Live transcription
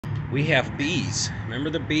We have bees. Remember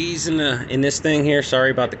the bees in this thing here? Sorry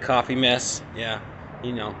about the coffee mess. Yeah,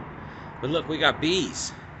 you know. But look, we got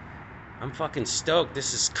bees. I'm fucking stoked.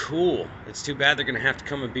 This is cool. It's too bad they're gonna have to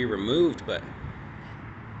come and be removed, but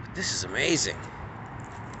this is amazing.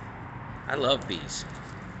 I love bees.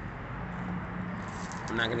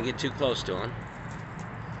 I'm not gonna get too close to them,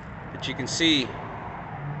 but you can see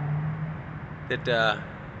that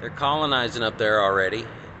they're colonizing up there already,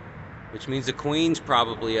 which means the queen's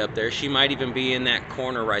probably up there. She might even be in that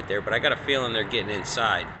corner right there, but I got a feeling they're getting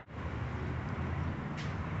inside.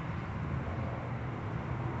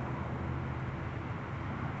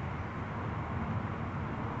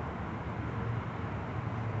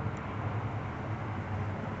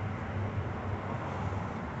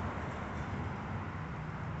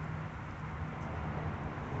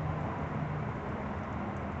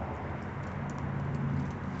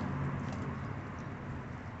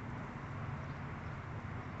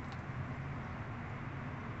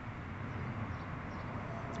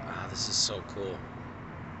 Ah, this is so cool.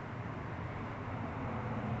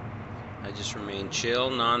 I just remain chill,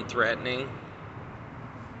 non-threatening,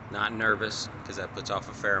 not nervous, because that puts off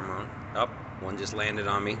a pheromone. Oh, one just landed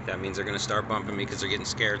on me. That means they're going to start bumping me because they're getting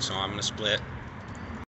scared, so I'm going to split.